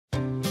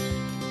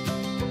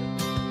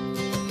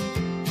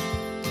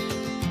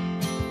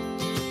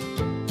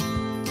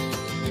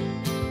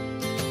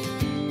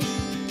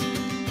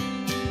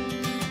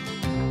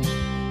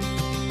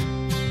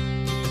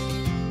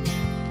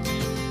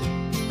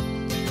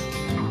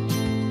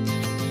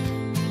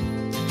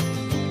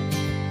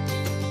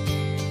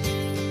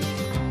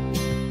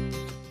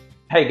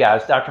Hey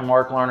guys, Dr.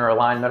 Mark Lerner,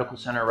 Align Medical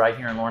Center right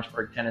here in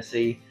Lawrenceburg,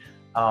 Tennessee.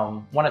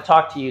 Want to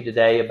talk to you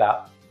today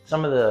about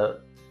some of the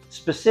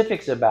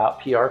specifics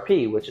about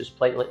PRP, which is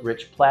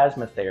platelet-rich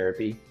plasma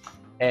therapy,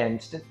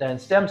 and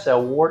stem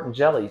cell wart and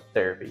jelly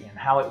therapy and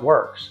how it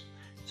works.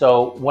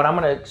 So what I'm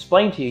going to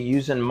explain to you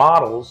using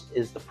models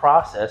is the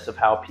process of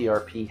how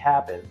PRP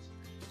happens.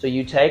 So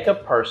you take a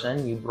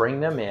person, you bring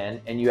them in,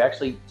 and you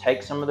actually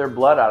take some of their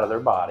blood out of their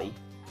body.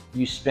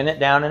 You spin it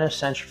down in a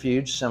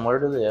centrifuge similar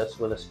to this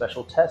with a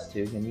special test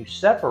tube, and you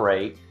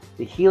separate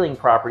the healing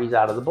properties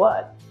out of the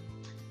blood.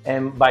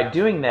 And by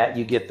doing that,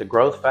 you get the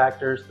growth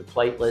factors, the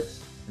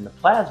platelets, and the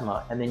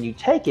plasma, and then you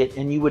take it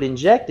and you would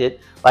inject it,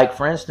 like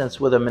for instance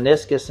with a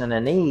meniscus and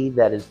a knee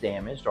that is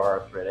damaged or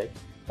arthritic,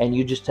 and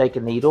you just take a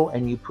needle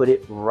and you put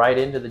it right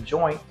into the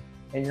joint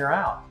and you're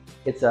out.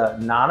 It's a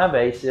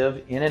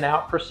non-invasive in and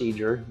out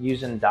procedure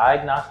using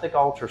diagnostic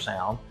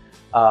ultrasound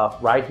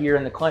right here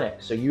in the clinic.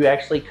 So you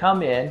actually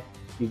come in,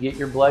 you get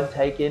your blood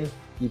taken,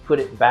 you put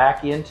it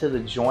back into the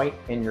joint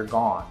and you're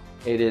gone.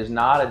 It is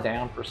not a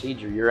down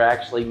procedure. You're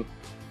actually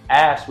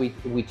asked,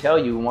 we tell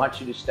you, we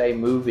want you to stay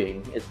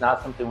moving. It's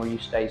not something where you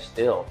stay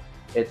still.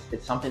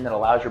 It's something that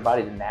allows your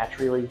body to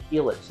naturally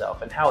heal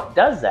itself. And how it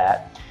does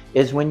that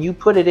is when you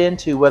put it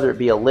into, whether it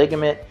be a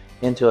ligament,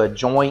 into a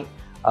joint,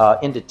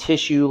 into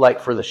tissue, like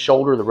for the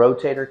shoulder, the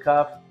rotator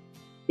cuff,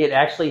 it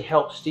actually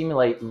helps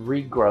stimulate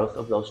regrowth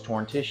of those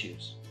torn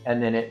tissues.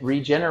 And then it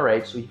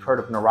regenerates. We've heard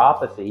of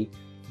neuropathy,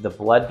 the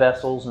blood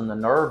vessels and the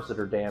nerves that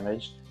are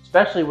damaged,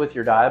 especially with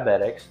your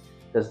diabetics,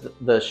 because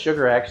the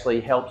sugar actually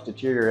helps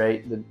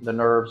deteriorate the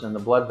nerves and the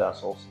blood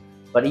vessels.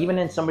 But even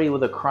in somebody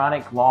with a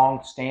chronic,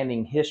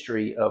 long-standing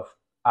history of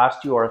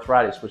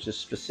osteoarthritis, which is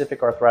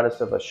specific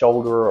arthritis of a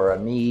shoulder or a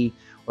knee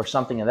or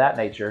something of that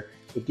nature,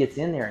 it gets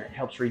in there and it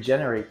helps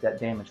regenerate that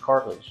damaged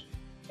cartilage.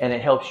 And it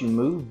helps you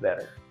move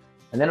better.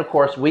 And then, of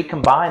course, we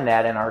combine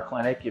that in our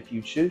clinic, if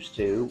you choose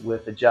to,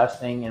 with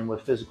adjusting and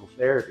with physical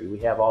therapy. We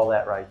have all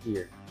that right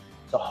here.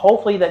 So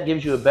hopefully that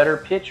gives you a better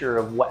picture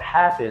of what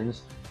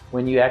happens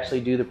when you actually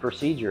do the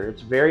procedure.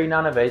 It's very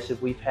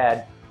non-invasive. We've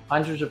had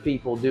hundreds of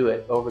people do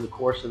it over the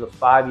course of the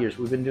 5 years.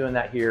 We've been doing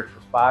that here for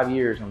 5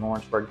 years in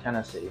Lawrenceburg,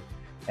 Tennessee.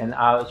 And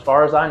as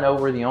far as I know,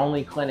 we're the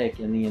only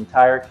clinic in the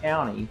entire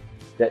county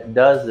that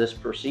does this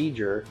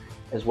procedure,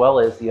 as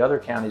well as the other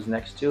counties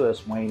next to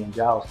us, Wayne and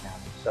Giles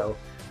County. So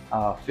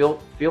feel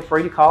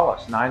free to call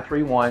us,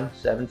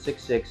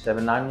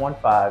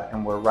 931-766-7915,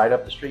 and we're right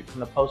up the street from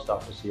the post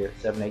office here at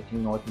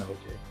 718 North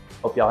Military.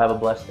 Hope y'all have a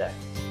blessed day.